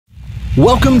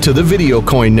Welcome to the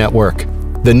VideoCoin Network,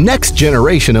 the next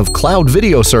generation of cloud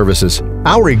video services.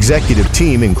 Our executive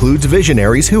team includes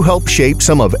visionaries who help shape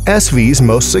some of SV's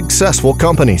most successful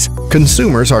companies.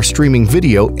 Consumers are streaming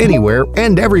video anywhere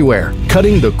and everywhere,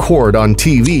 cutting the cord on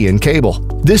TV and cable.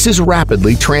 This is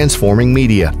rapidly transforming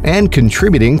media and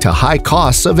contributing to high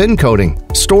costs of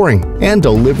encoding, storing, and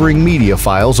delivering media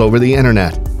files over the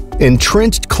internet.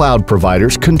 Entrenched cloud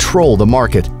providers control the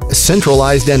market.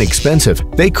 Centralized and expensive,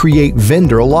 they create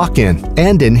vendor lock-in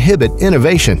and inhibit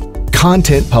innovation.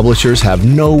 Content publishers have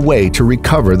no way to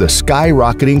recover the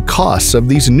skyrocketing costs of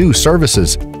these new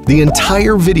services. The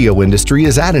entire video industry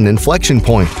is at an inflection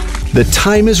point. The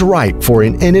time is right for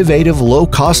an innovative,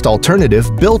 low-cost alternative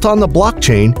built on the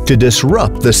blockchain to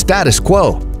disrupt the status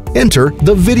quo. Enter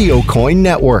the VideoCoin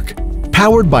Network.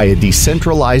 Powered by a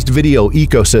decentralized video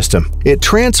ecosystem, it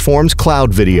transforms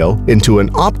cloud video into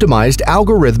an optimized,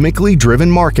 algorithmically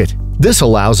driven market. This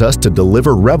allows us to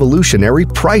deliver revolutionary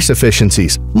price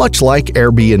efficiencies, much like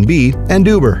Airbnb and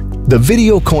Uber. The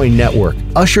VideoCoin Network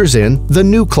ushers in the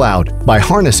new cloud by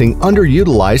harnessing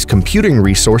underutilized computing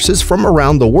resources from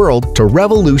around the world to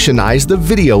revolutionize the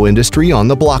video industry on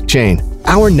the blockchain.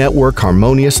 Our network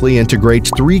harmoniously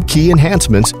integrates three key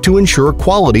enhancements to ensure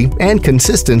quality and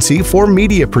consistency for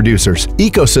media producers,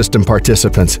 ecosystem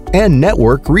participants, and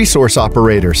network resource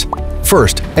operators.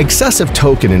 First, excessive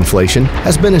token inflation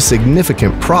has been a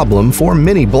significant problem for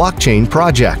many blockchain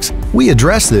projects. We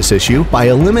address this issue by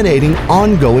eliminating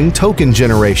ongoing token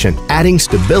generation, adding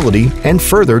stability, and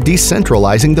further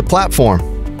decentralizing the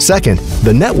platform. Second,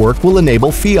 the network will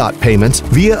enable fiat payments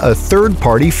via a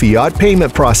third-party fiat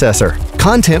payment processor.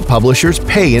 Content publishers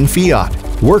pay in fiat.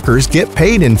 Workers get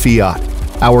paid in fiat.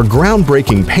 Our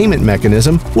groundbreaking payment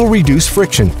mechanism will reduce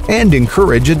friction and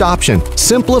encourage adoption,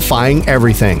 simplifying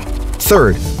everything.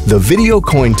 Third, the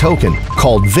VideoCoin token,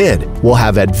 called VID, will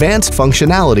have advanced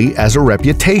functionality as a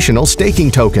reputational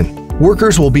staking token.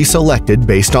 Workers will be selected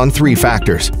based on three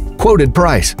factors: quoted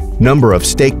price, number of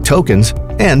staked tokens,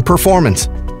 and performance.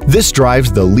 This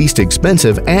drives the least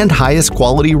expensive and highest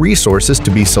quality resources to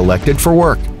be selected for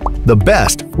work. The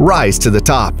best rise to the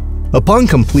top. Upon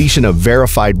completion of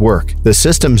verified work, the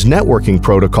system's networking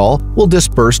protocol will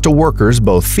disperse to workers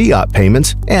both fiat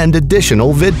payments and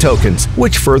additional VID tokens,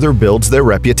 which further builds their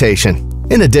reputation.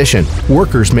 In addition,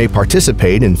 workers may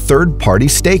participate in third-party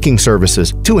staking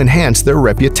services to enhance their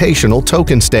reputational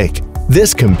token stake.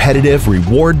 This competitive,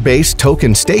 reward-based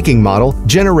token staking model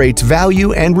generates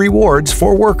value and rewards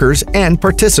for workers and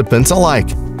participants alike.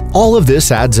 All of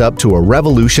this adds up to a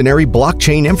revolutionary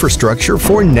blockchain infrastructure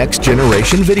for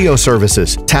next-generation video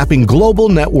services, tapping global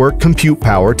network compute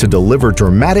power to deliver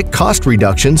dramatic cost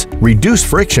reductions, reduce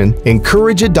friction,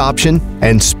 encourage adoption,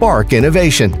 and spark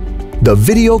innovation. The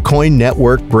VideoCoin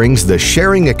Network brings the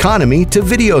sharing economy to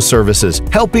video services,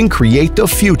 helping create the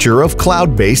future of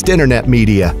cloud-based internet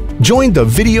media. Join the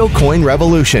VideoCoin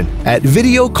revolution at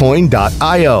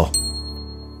videocoin.io.